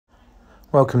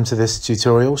Welcome to this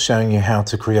tutorial showing you how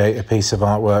to create a piece of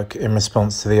artwork in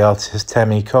response to the artist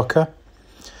Temi Coker.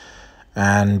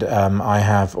 And I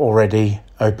have already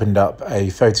opened up a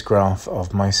photograph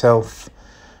of myself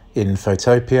in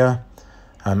Photopea.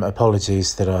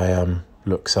 Apologies that I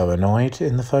look so annoyed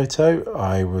in the photo.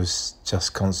 I was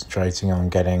just concentrating on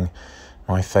getting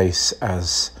my face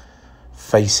as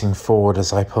facing forward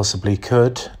as I possibly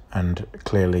could, and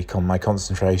clearly my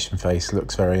concentration face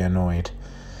looks very annoyed.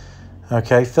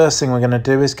 Okay, first thing we're going to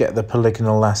do is get the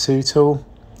polygonal lasso tool,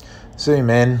 zoom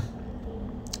in,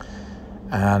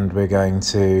 and we're going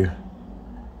to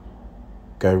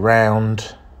go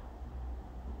round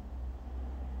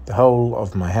the whole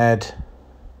of my head.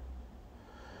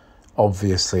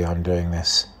 Obviously I'm doing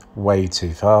this way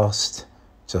too fast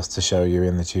just to show you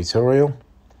in the tutorial,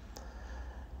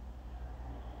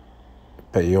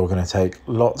 but you're going to take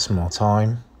lots more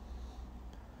time.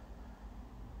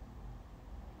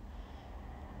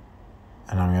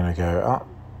 And I'm going to go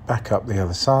back up the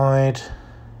other side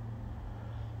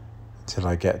until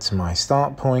I get to my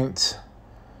start point.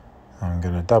 I'm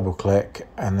going to double click,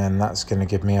 and then that's going to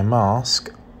give me a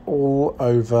mask all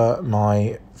over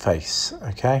my face,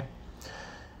 okay?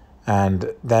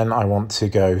 And then I want to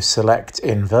go select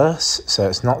inverse, so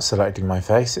it's not selecting my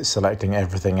face, it's selecting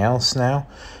everything else now.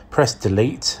 Press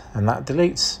delete, and that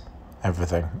deletes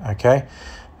everything, okay?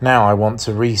 Now I want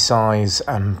to resize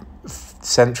and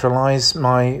centralize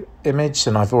my image,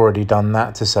 and I've already done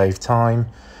that to save time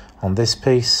on this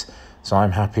piece, so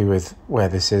I'm happy with where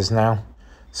this is now.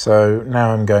 So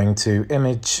now I'm going to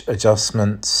image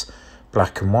adjustments,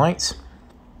 black and white.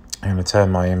 I'm going to turn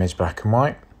my image black and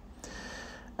white,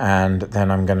 and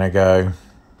then I'm going to go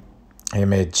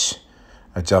image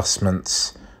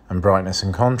adjustments and brightness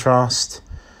and contrast.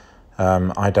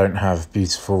 I don't have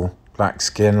beautiful black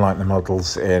skin like the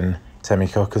models in Temi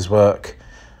Coker's work,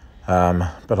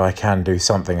 but I can do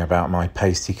something about my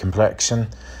pasty complexion,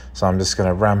 so I'm just going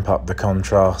to ramp up the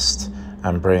contrast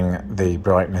and bring the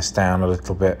brightness down a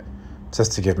little bit,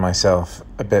 just to give myself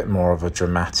a bit more of a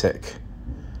dramatic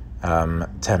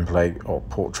template or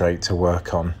portrait to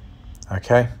work on.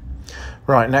 Okay,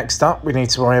 right, next up we need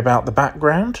to worry about the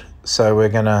background, so we're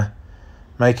going to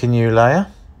make a new layer,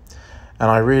 and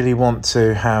I really want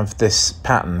to have this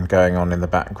pattern going on in the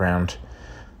background,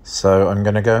 so I'm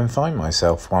going to go and find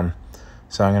myself one.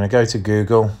 So I'm going to go to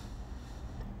Google.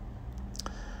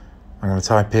 I'm going to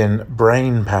type in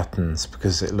brain patterns,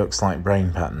 because it looks like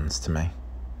brain patterns to me.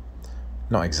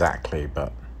 Not exactly,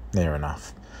 but near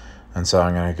enough. And so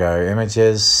I'm going to go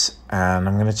images, and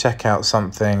I'm going to check out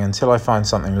something until I find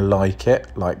something like it,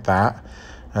 like that.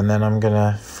 And then I'm going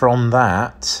to, from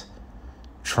that,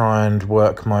 try and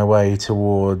work my way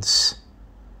towards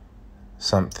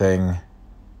something.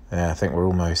 Yeah, I think we're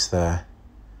almost there.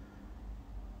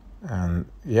 And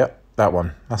yep, that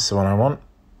one, that's the one I want.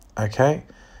 Okay,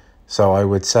 so I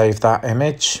would save that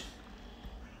image,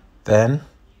 then,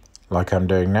 like I'm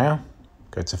doing now,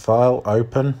 go to File,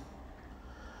 Open,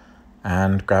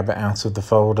 and grab it out of the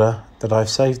folder that I've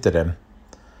saved it in,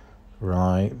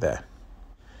 right there.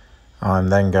 I'm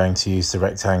then going to use the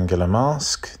rectangular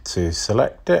mask to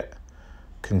select it,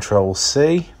 Control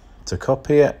C to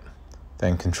copy it,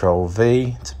 then Control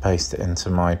V to paste it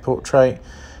into my portrait.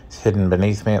 It's hidden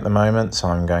beneath me at the moment, so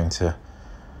I'm going to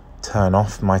turn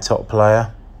off my top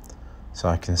layer so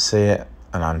I can see it,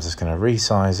 and I'm just going to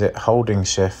resize it, holding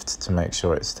Shift to make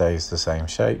sure it stays the same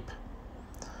shape.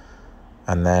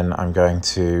 And then I'm going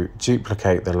to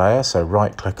duplicate the layer, so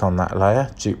right click on that layer,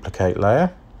 duplicate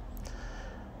layer,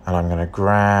 and I'm going to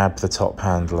grab the top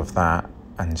handle of that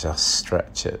and just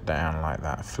stretch it down like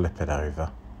that, flip it over.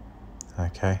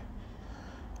 Okay,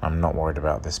 I'm not worried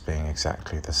about this being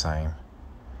exactly the same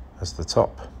as the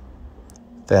top.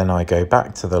 Then I go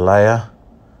back to the layer,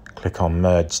 click on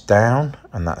merge down,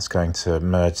 and that's going to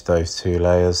merge those two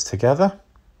layers together.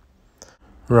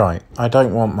 Right, I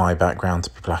don't want my background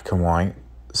to be black and white,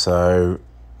 so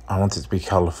I want it to be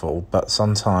colourful, but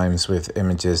sometimes with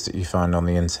images that you find on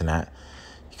the internet,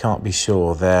 you can't be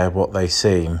sure they're what they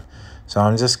seem. So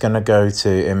I'm just going to go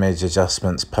to image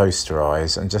adjustments,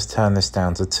 posterize, and just turn this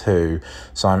down to 2,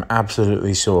 so I'm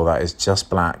absolutely sure that is just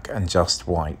black and just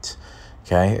white.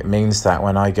 Okay, it means that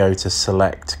when I go to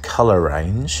select color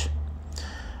range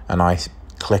and I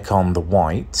click on the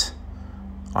white,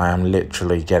 I am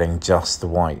literally getting just the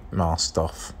white masked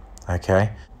off.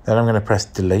 Okay, then I'm going to press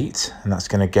delete, and that's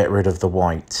going to get rid of the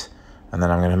white, and then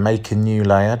I'm going to make a new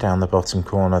layer down the bottom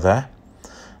corner there.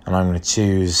 And I'm going to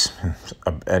choose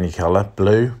any colour,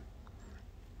 blue,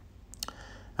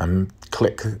 and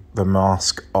click the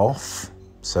mask off,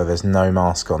 so there's no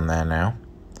mask on there now.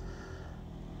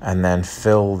 and then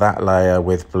fill that layer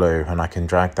with blue, and I can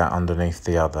drag that underneath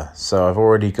the other. So I've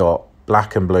already got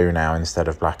black and blue now instead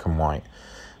of black and white,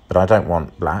 but I don't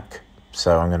want black.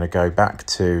 So I'm going to go back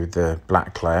to the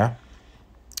black layer.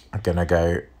 I'm going to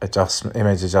go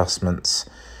image adjustments,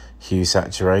 hue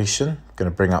saturation. I'm going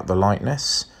to bring up the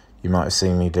lightness. You might have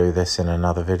seen me do this in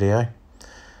another video.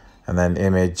 And then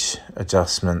image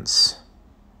adjustments,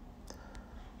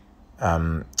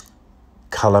 color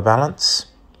balance,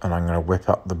 and I'm going to whip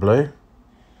up the blue,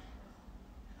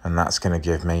 and that's going to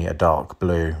give me a dark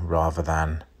blue rather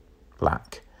than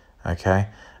black. Okay,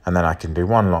 and then I can do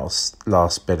one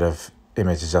last bit of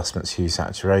image adjustments, hue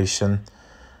saturation,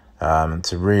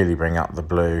 to really bring up the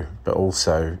blue, but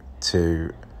also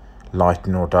to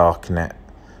lighten or darken it,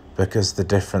 because the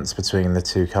difference between the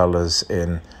two colors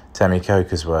in Temi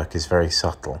Coker's work is very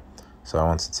subtle. So I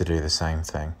wanted to do the same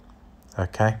thing.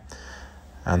 Okay,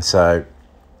 and so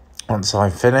once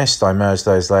I'm finished, I merge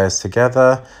those layers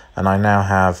together, and I now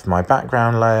have my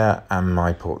background layer and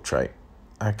my portrait.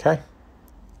 Okay,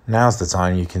 now's the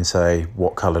time you can say,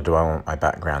 what color do I want my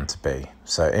background to be?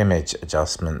 So image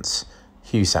adjustments,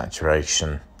 hue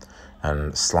saturation,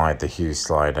 and slide the hue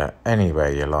slider anywhere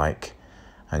you like,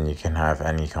 and you can have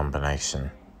any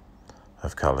combination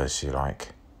of colors you like.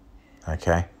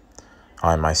 Okay,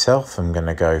 I myself am going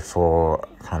to go for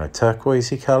kind of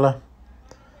turquoisey color,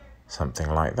 something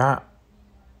like that,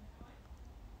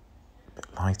 a bit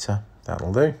lighter,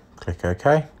 that'll do. Click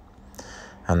OK,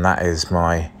 and that is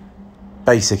my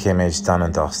basic image done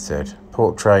and dusted,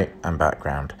 portrait and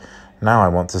background. Now I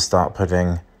want to start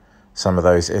putting some of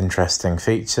those interesting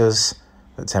features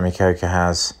that Temi Coker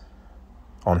has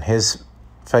on his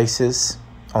faces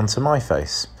onto my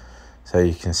face. So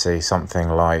you can see something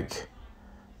like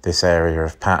this area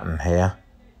of pattern here,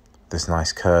 this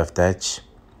nice curved edge.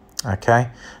 Okay,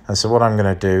 and so what I'm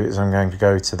going to do is I'm going to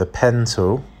go to the pen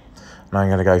tool, and I'm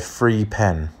going to go free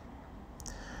pen,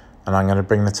 and I'm going to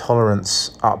bring the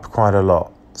tolerance up quite a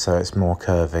lot so it's more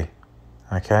curvy.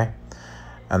 Okay,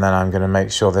 and then I'm going to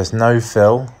make sure there's no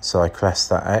fill, so I press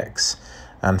that X,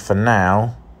 and for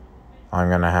now I'm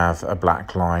going to have a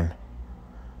black line.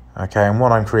 Okay, and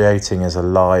what I'm creating is a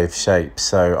live shape,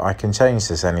 so I can change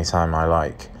this anytime I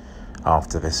like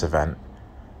after this event,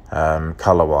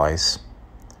 color-wise.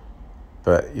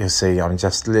 But you'll see I'm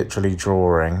just literally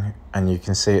drawing, and you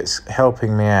can see it's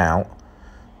helping me out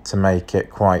to make it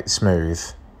quite smooth.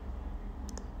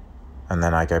 And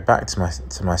then I go back to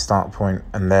my start point,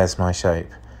 and there's my shape.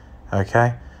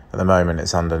 Okay, at the moment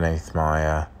it's underneath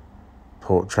my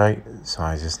portrait, so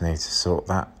I just need to sort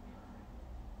that.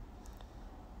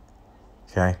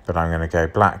 Okay, but I'm going to go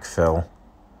black fill.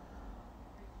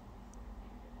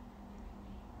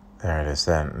 There it is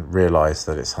then. Realise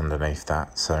that it's underneath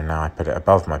that. So now I put it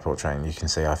above my portrait, and you can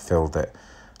see I filled it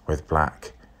with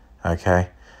black. Okay,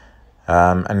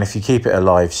 and if you keep it a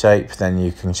live shape, then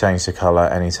you can change the colour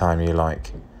anytime you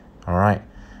like. All right,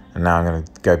 and now I'm going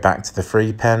to go back to the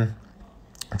free pen,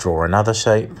 draw another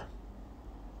shape.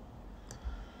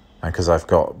 And because I've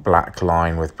got black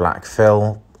line with black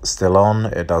fill still on,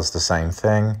 it does the same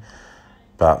thing,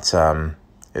 but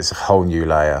it's a whole new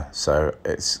layer, so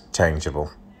it's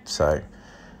changeable. So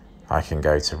I can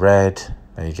go to red,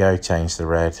 there you go, change the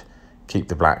red, keep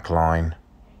the black line.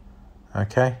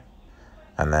 Okay,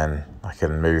 and then I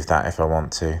can move that if I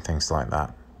want to, things like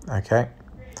that. Okay,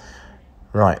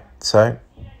 right, so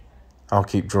I'll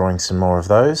keep drawing some more of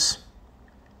those.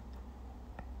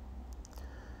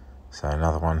 So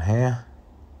another one here.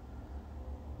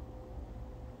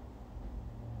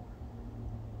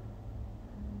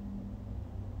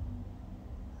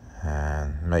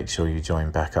 And make sure you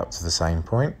join back up to the same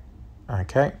point.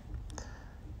 Okay,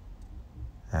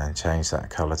 and change that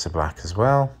color to black as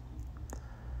well.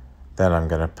 Then I'm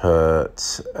going to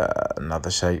put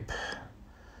another shape,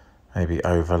 maybe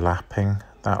overlapping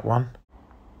that one,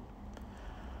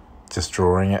 just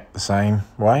drawing it the same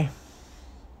way,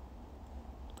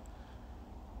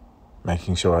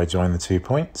 making sure I join the 2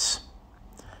 points,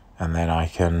 and then I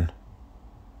can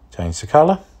change the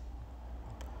color.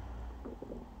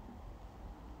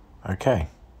 Okay,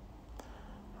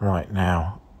 right,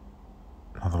 now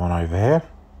another one over here,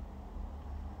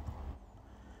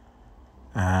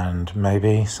 and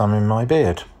maybe some in my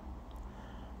beard.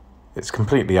 It's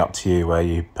completely up to you where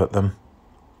you put them.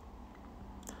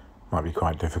 Might be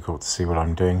quite difficult to see what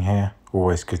I'm doing here.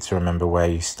 Always good to remember where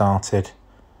you started,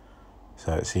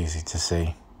 so it's easy to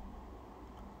see,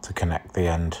 to connect the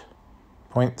end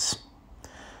points.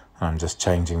 I'm just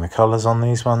changing the colours on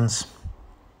these ones.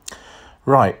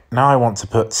 Right, now I want to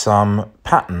put some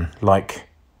pattern, like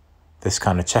this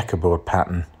kind of checkerboard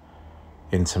pattern,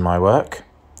 into my work.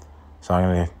 So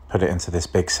I'm going to put it into this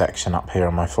big section up here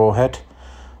on my forehead.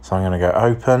 So I'm going to go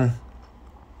open,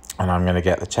 and I'm going to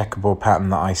get the checkerboard pattern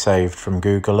that I saved from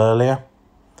Google earlier.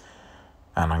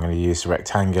 And I'm going to use the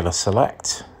rectangular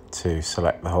select to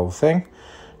select the whole thing.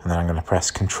 And then I'm going to press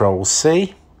Control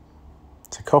C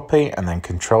to copy, and then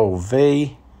Control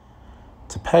V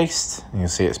to paste. And you'll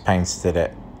see it's pasted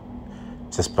it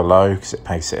just below because it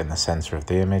pastes it in the center of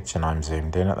the image, and I'm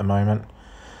zoomed in at the moment.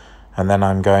 And then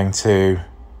I'm going to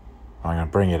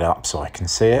bring it up so I can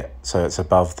see it, so it's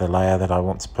above the layer that I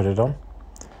want to put it on.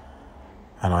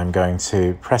 And I'm going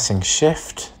to, pressing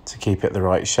Shift to keep it the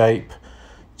right shape,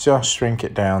 just shrink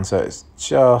it down so it's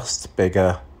just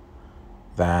bigger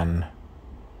than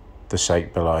the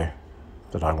shape below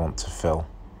that I want to fill.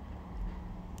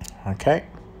 Okay.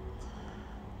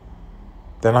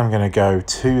 Then I'm going to go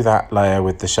to that layer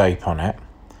with the shape on it,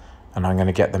 and I'm going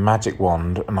to get the magic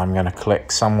wand, and I'm going to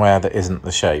click somewhere that isn't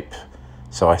the shape.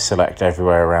 So I select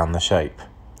everywhere around the shape.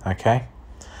 Okay.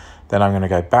 Then I'm going to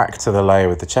go back to the layer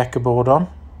with the checkerboard on,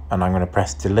 and I'm going to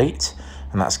press delete,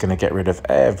 and that's going to get rid of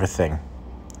everything.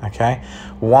 Okay.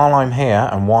 While I'm here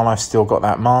and while I've still got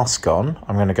that mask on,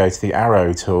 I'm going to go to the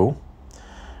arrow tool,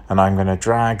 and I'm going to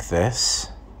drag this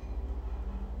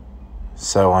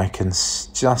so I can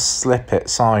just slip it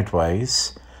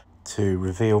sideways to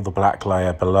reveal the black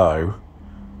layer below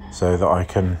so that I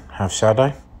can have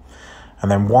shadow. And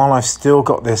then while I've still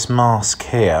got this mask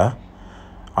here,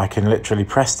 I can literally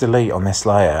press delete on this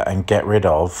layer and get rid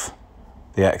of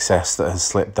the excess that has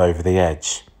slipped over the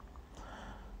edge.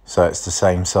 So it's the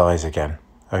same size again,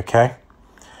 okay?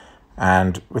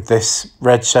 And with this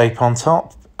red shape on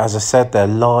top, as I said, they're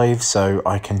live, so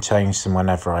I can change them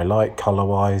whenever I like,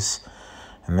 color-wise.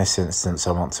 In this instance,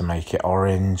 I want to make it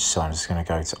orange, so I'm just going to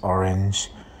go to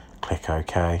orange, click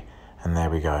OK, and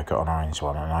there we go, I got an orange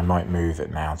one. And I might move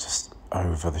it now just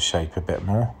over the shape a bit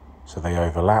more, so they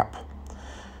overlap.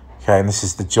 Okay, and this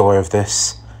is the joy of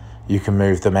this. You can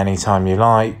move them anytime you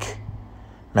like,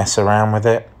 mess around with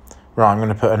it. Right, I'm going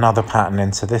to put another pattern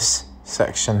into this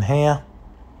section here.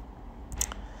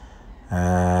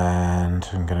 And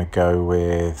I'm going to go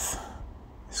with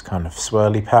this kind of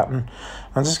swirly pattern.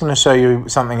 I'm just going to show you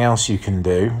something else you can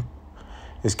do,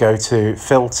 is go to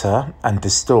Filter and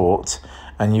Distort,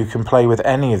 and you can play with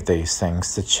any of these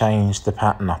things to change the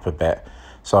pattern up a bit.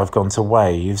 So I've gone to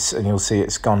Waves, and you'll see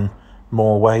it's gone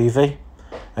more wavy,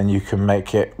 and you can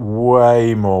make it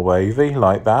way more wavy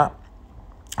like that,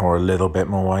 or a little bit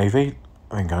more wavy.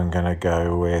 I think I'm going to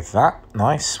go with that.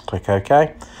 Nice, click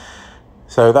OK.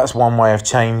 So that's one way of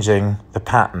changing the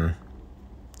pattern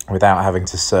without having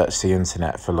to search the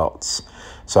internet for lots.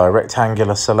 So I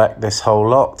rectangular select this whole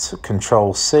lot,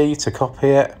 Control C to copy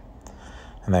it,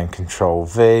 and then Control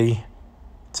V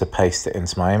to paste it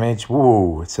into my image.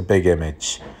 Woo, it's a big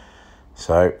image.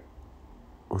 So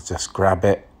we'll just grab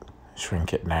it,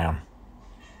 shrink it down.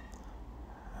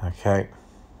 Okay.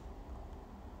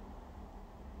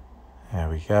 There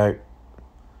we go.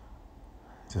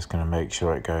 Just going to make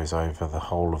sure it goes over the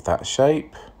whole of that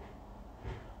shape.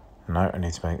 No, I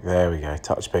need to make, there we go,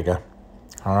 touch bigger.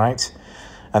 All right.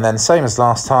 And then same as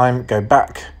last time, go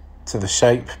back to the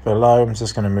shape below. I'm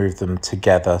just going to move them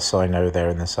together so I know they're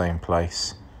in the same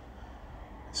place.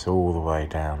 It's all the way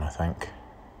down, I think.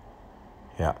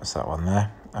 Yeah, it's that one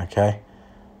there. Okay.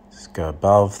 Just go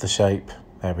above the shape.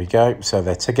 There we go. So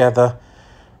they're together,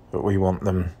 but we want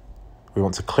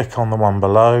to click on the one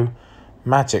below,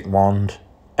 magic wand,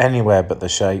 anywhere but the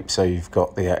shape, so you've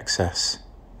got the excess,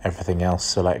 everything else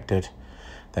selected.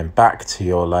 Then back to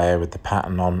your layer with the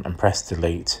pattern on and press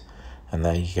delete, and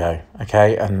there you go.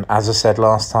 Okay, and as I said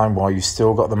last time, while you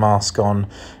still got the mask on,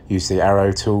 use the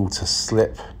arrow tool to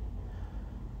slip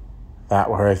that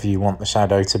wherever you want the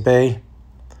shadow to be,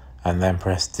 and then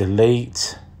press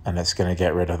delete, and it's going to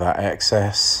get rid of that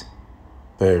excess.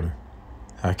 Boom.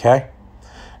 Okay.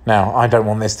 Now, I don't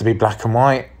want this to be black and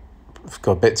white. I've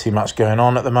got a bit too much going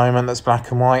on at the moment that's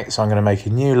black and white, so I'm going to make a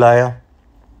new layer.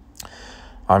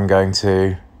 I'm going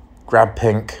to grab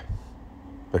pink,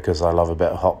 because I love a bit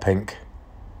of hot pink.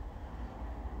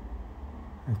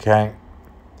 Okay.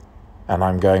 And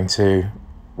I'm going to,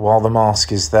 while the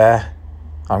mask is there,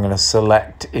 I'm going to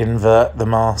select invert the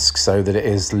mask so that it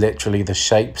is literally the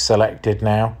shape selected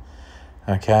now.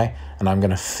 Okay. And I'm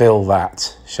going to fill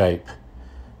that shape.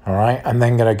 All right. I'm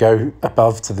then going to go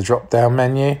above to the drop down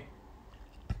menu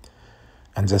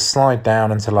and just slide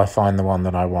down until I find the one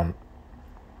that I want.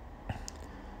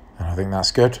 And I think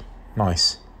that's good.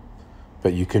 Nice.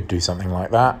 But you could do something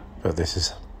like that, but this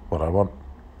is what I want.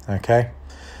 Okay.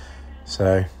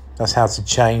 So that's how to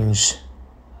change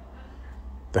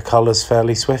the colours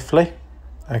fairly swiftly.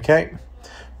 Okay.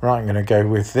 Right, I'm going to go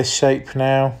with this shape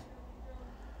now.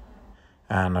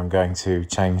 And I'm going to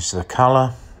change the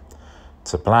colour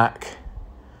to black.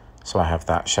 So I have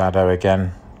that shadow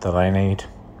again that I need.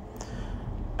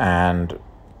 And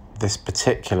this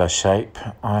particular shape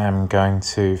I am going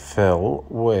to fill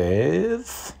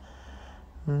with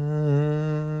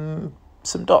some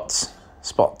dots,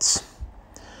 spots.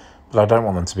 But I don't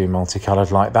want them to be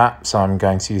multicoloured like that, so I'm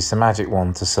going to use the magic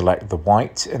wand to select the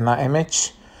white in that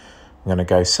image. I'm going to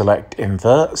go select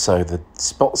invert, so the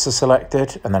spots are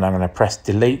selected, and then I'm going to press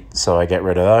delete so I get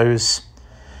rid of those.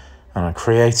 And I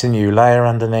create a new layer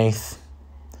underneath,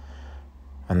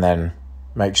 and then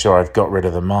make sure I've got rid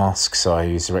of the mask, so I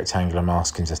use the rectangular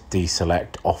mask and just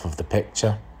deselect off of the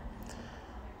picture.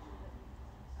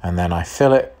 And then I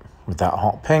fill it with that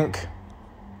hot pink.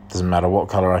 Doesn't matter what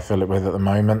colour I fill it with at the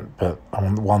moment, but I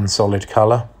want one solid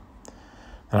colour.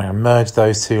 Then I'm going to merge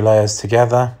those two layers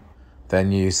together.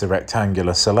 Then use the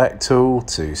rectangular select tool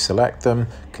to select them.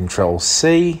 Control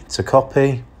C to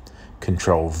copy.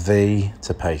 Control V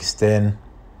to paste in.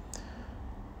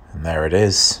 And there it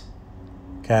is.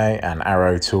 Okay, and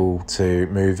arrow tool to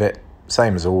move it,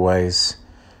 same as always,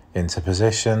 into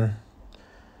position.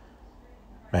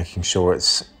 Making sure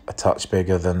it's a touch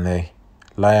bigger than the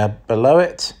layer below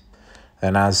it.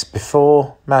 Then as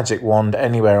before, magic wand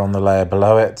anywhere on the layer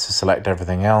below it to select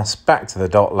everything else, back to the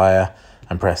dot layer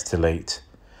and press delete.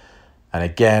 And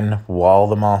again, while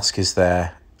the mask is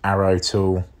there, arrow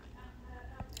tool,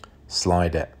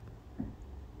 slide it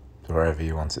to wherever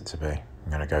you want it to be. I'm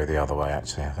going to go the other way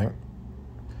actually, I think.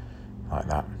 Like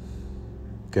that.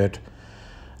 Good.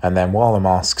 And then while the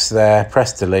mask's there,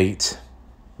 press delete,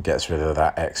 gets rid of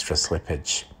that extra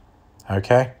slippage.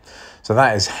 Okay, so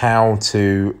that is how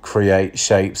to create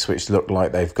shapes which look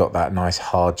like they've got that nice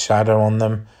hard shadow on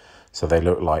them, so they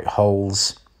look like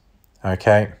holes.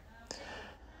 Okay,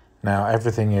 now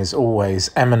everything is always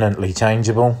eminently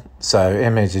changeable, so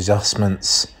image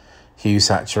adjustments, hue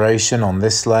saturation on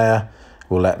this layer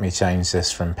will let me change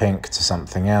this from pink to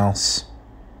something else.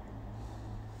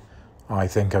 I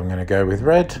think I'm going to go with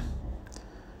red,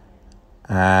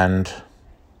 and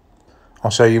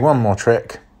I'll show you one more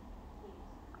trick.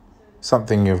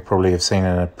 Something you'll probably have seen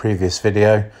in a previous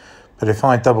video, but if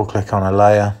I double click on a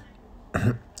layer,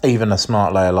 even a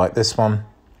smart layer like this one,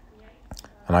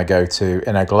 and I go to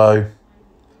inner glow,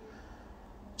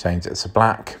 change it to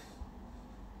black,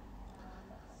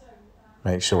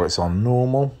 make sure it's on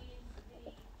normal,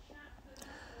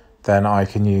 then I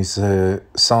can use the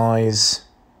size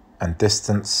and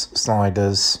distance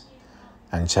sliders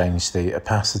and change the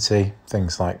opacity,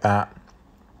 things like that,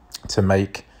 to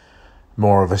make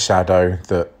more of a shadow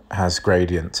that has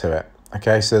gradient to it.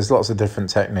 Okay, so there's lots of different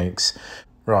techniques.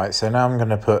 Right, so now I'm going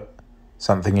to put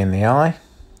something in the eye,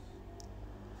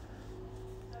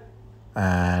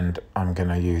 and I'm going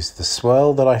to use the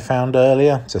swirl that I found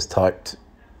earlier. Just typed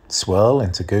swirl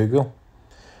into Google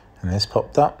and this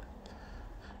popped up.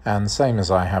 And same as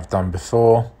I have done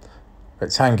before,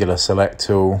 rectangular select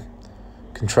tool,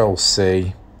 Control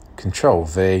C, Control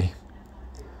V,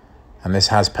 and this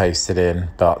has pasted in,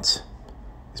 but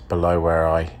it's below where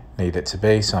I need it to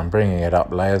be, so I'm bringing it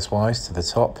up layers wise to the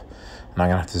top, and I'm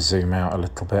going to have to zoom out a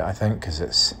little bit, I think, because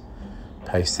it's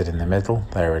pasted in the middle.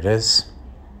 There it is.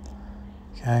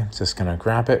 Okay, just going to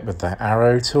grab it with the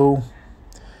arrow tool,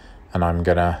 and I'm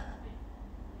going to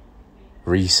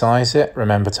resize it.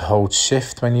 Remember to hold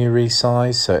shift when you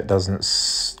resize so it doesn't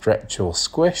stretch or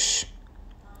squish,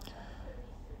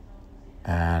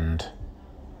 and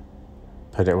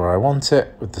put it where I want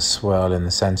it with the swirl in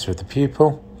the center of the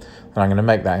pupil. And I'm going to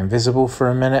make that invisible for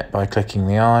a minute by clicking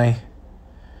the eye,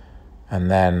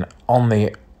 and then on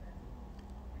the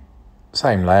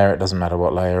same layer, it doesn't matter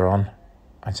what layer you're on,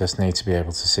 I just need to be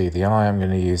able to see the eye. I'm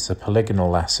going to use the polygonal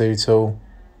lasso tool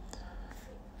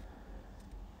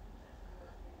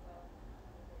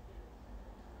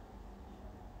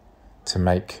to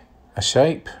make a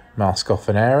shape, mask off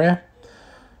an area,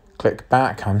 click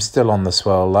back. I'm still on the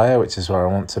swirl layer, which is where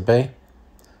I want to be.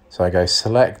 So I go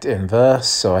select inverse,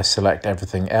 so I select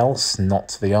everything else,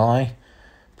 not the eye,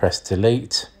 press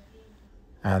delete,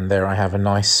 and there I have a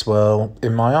nice swirl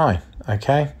in my eye.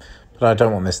 Okay, but I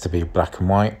don't want this to be black and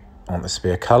white, I want this to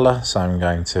be a color, so I'm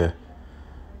going to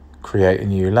create a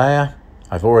new layer.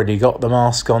 I've already got the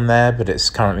mask on there, but it's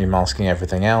currently masking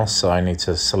everything else, so I need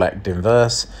to select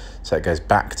inverse, so it goes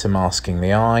back to masking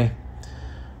the eye.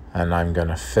 And I'm going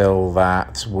to fill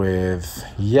that with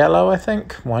yellow, I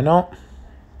think, why not?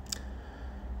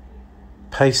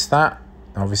 Paste that.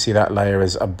 Obviously that layer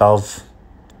is above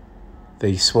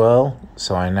the swirl,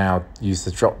 so I now use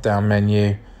the drop down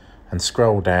menu and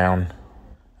scroll down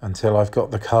until I've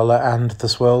got the colour and the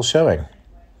swirl showing.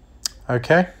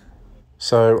 Okay,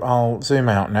 so I'll zoom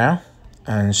out now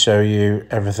and show you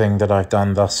everything that I've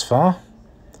done thus far.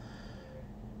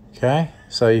 Okay,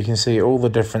 so you can see all the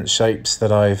different shapes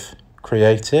that I've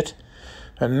created,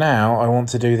 but now I want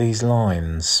to do these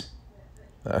lines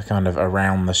that are kind of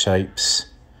around the shapes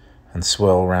and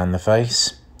swirl around the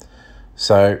face.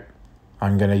 So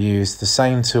I'm going to use the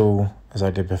same tool as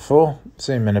I did before.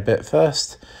 Zoom in a bit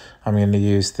first. I'm going to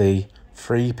use the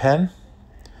free pen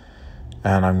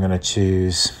and I'm going to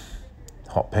choose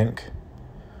hot pink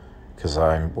because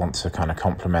I want to kind of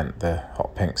complement the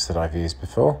hot pinks that I've used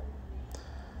before.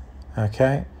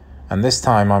 Okay, and this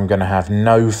time I'm going to have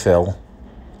no fill.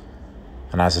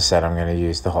 And as I said, I'm going to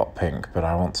use the hot pink, but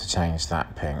I want to change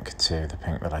that pink to the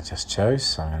pink that I just chose.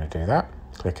 So I'm going to do that.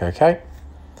 Click OK.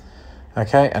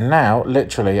 Okay, and now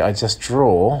literally I just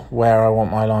draw where I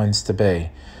want my lines to be.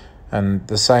 And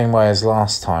the same way as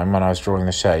last time when I was drawing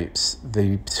the shapes,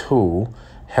 the tool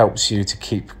helps you to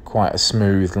keep quite a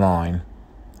smooth line.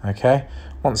 Okay,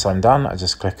 once I'm done, I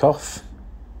just click off.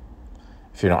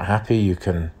 If you're not happy, you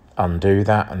can undo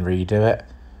that and redo it.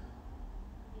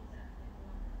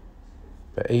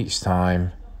 But each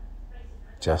time,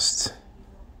 just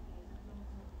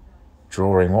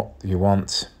drawing what you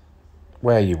want,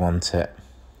 where you want it,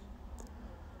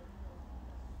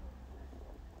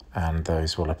 and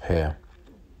those will appear.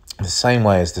 The same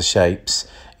way as the shapes,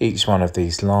 each one of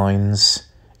these lines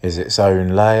is its own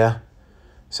layer,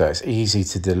 so it's easy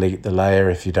to delete the layer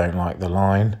if you don't like the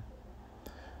line.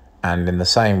 And in the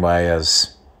same way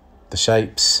as the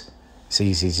shapes, it's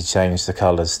easy to change the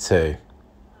colours too.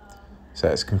 So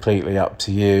it's completely up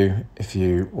to you if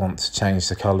you want to change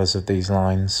the colours of these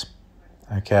lines.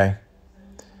 Okay.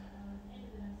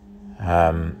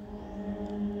 Put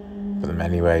them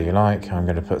anywhere you like. I'm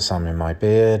going to put some in my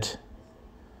beard.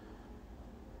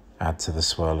 Add to the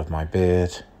swirl of my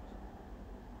beard.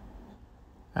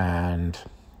 And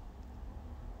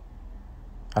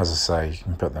as I say, you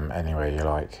can put them anywhere you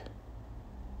like.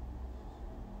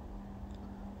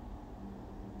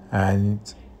 And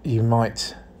you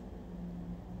might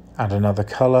add another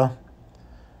colour.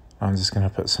 I'm just going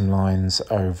to put some lines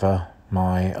over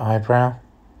my eyebrow,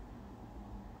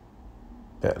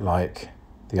 a bit like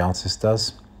the artist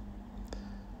does.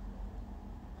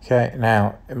 Okay,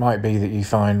 now it might be that you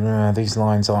find these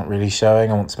lines aren't really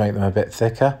showing. I want to make them a bit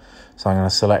thicker, so I'm going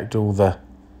to select all the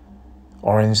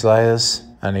orange layers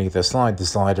and either slide the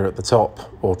slider at the top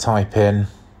or type in,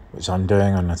 which I'm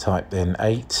doing. I'm going to type in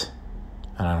 8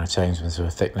 and I'm going to change them to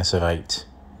a thickness of 8.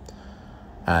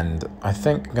 And I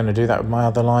think I'm going to do that with my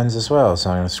other lines as well. So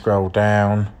I'm going to scroll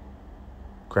down,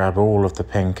 grab all of the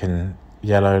pink and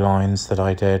yellow lines that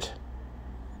I did.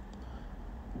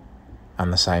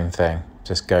 And the same thing,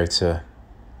 just go to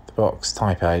the box,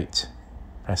 type 8,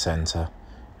 press enter,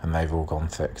 and they've all gone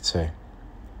thick too.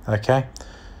 Okay,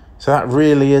 so that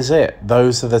really is it.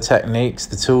 Those are the techniques,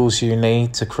 the tools you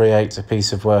need to create a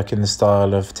piece of work in the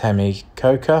style of Temi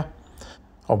Coker.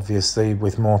 Obviously,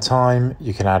 with more time,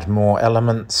 you can add more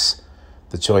elements.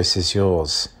 The choice is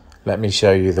yours. Let me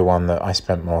show you the one that I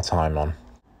spent more time on.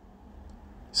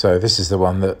 So this is the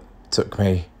one that took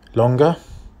me longer.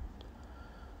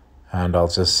 And I'll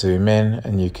just zoom in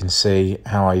and you can see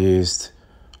how I used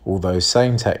all those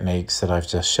same techniques that I've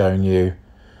just shown you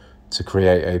to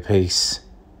create a piece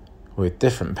with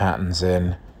different patterns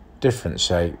in, different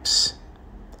shapes,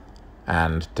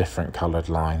 and different coloured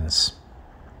lines.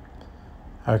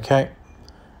 Okay,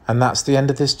 and that's the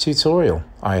end of this tutorial.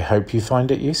 I hope you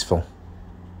find it useful.